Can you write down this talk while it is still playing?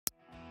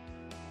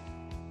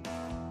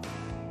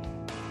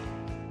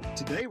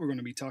Today we're going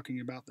to be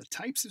talking about the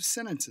types of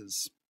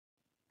sentences.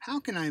 How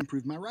can I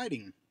improve my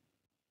writing?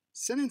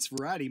 Sentence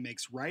variety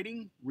makes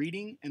writing,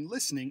 reading, and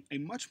listening a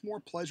much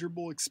more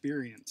pleasurable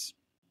experience.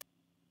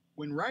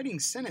 When writing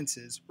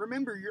sentences,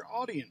 remember your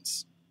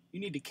audience. You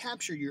need to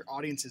capture your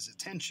audience's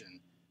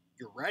attention.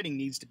 Your writing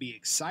needs to be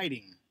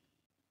exciting.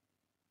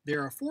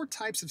 There are 4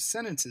 types of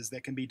sentences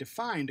that can be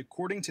defined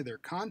according to their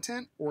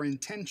content or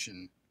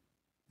intention.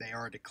 They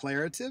are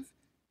declarative,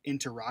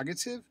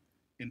 interrogative,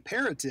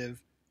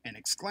 imperative, and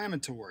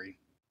exclamatory.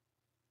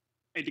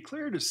 A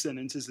declarative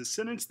sentence is a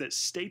sentence that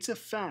states a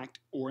fact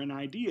or an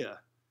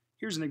idea.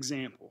 Here's an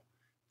example.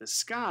 The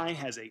sky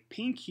has a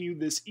pink hue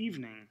this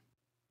evening.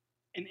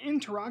 An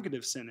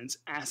interrogative sentence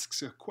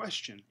asks a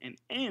question and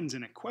ends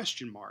in a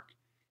question mark.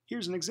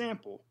 Here's an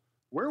example.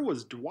 Where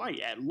was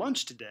Dwight at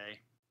lunch today?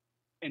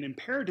 An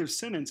imperative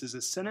sentence is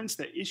a sentence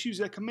that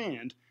issues a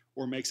command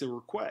or makes a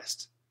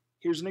request.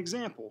 Here's an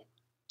example.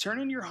 Turn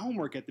in your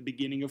homework at the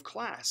beginning of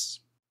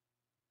class.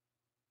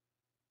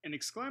 An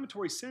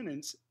exclamatory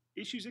sentence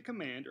issues a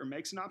command or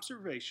makes an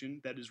observation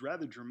that is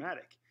rather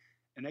dramatic.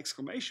 An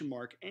exclamation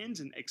mark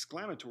ends an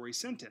exclamatory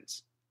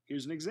sentence.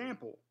 Here's an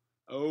example.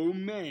 Oh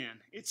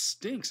man, it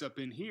stinks up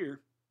in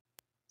here.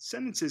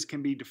 Sentences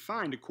can be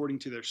defined according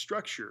to their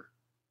structure.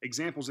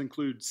 Examples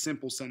include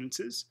simple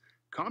sentences,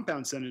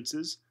 compound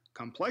sentences,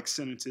 complex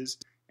sentences,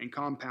 and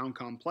compound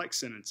complex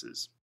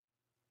sentences.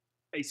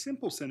 A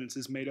simple sentence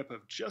is made up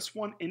of just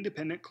one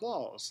independent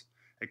clause.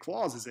 A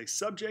clause is a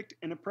subject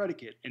and a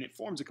predicate, and it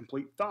forms a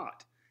complete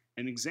thought.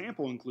 An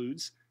example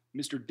includes,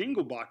 Mr.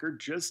 Dingleblocker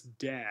just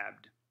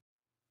dabbed.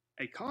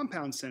 A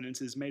compound sentence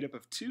is made up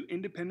of 2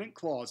 independent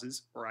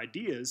clauses or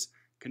ideas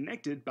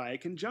connected by a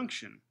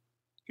conjunction.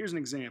 Here's an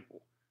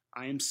example.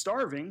 I am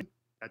starving,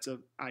 that's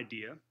an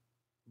idea,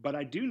 but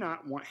I do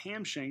not want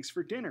ham shanks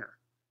for dinner.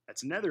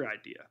 That's another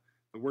idea.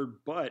 The word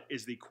but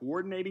is the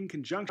coordinating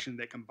conjunction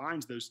that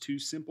combines those 2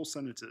 simple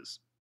sentences.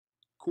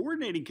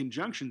 Coordinating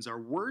conjunctions are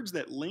words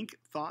that link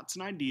thoughts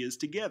and ideas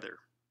together.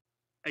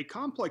 A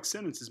complex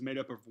sentence is made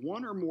up of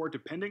 1 or more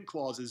dependent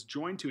clauses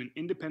joined to an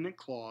independent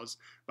clause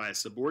by a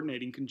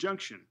subordinating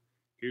conjunction.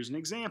 Here's an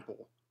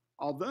example.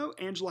 Although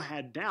Angela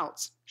had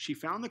doubts, she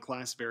found the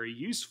class very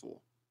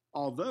useful.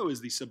 Although is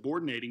the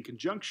subordinating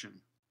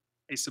conjunction.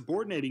 A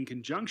subordinating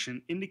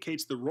conjunction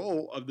indicates the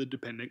role of the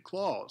dependent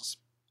clause.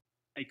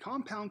 A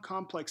compound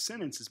complex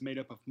sentence is made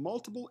up of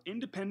multiple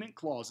independent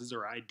clauses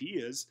or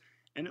ideas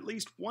and at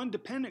least 1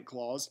 dependent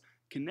clause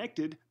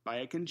connected by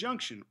a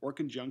conjunction or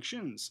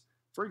conjunctions.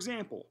 For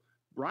example,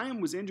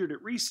 Brian was injured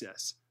at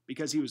recess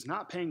because he was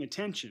not paying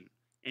attention,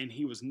 and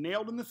he was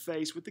nailed in the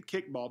face with the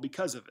kickball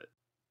because of it.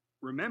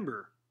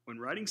 Remember, when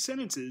writing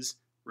sentences,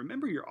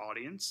 remember your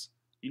audience.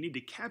 You need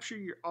to capture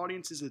your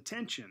audience's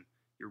attention.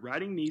 Your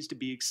writing needs to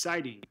be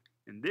exciting,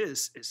 and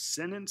this is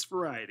sentence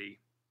variety.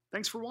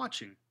 Thanks for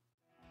watching.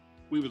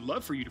 We would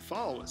love for you to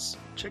follow us.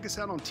 Check us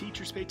out on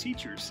Teachers Pay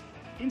Teachers,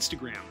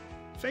 Instagram,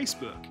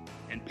 Facebook,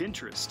 and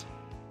Pinterest.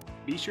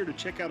 Be sure to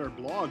check out our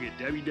blog at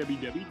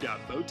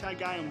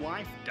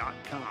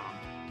www.bowtieguyandwife.com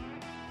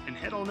and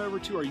head on over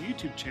to our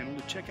YouTube channel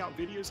to check out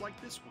videos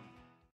like this one.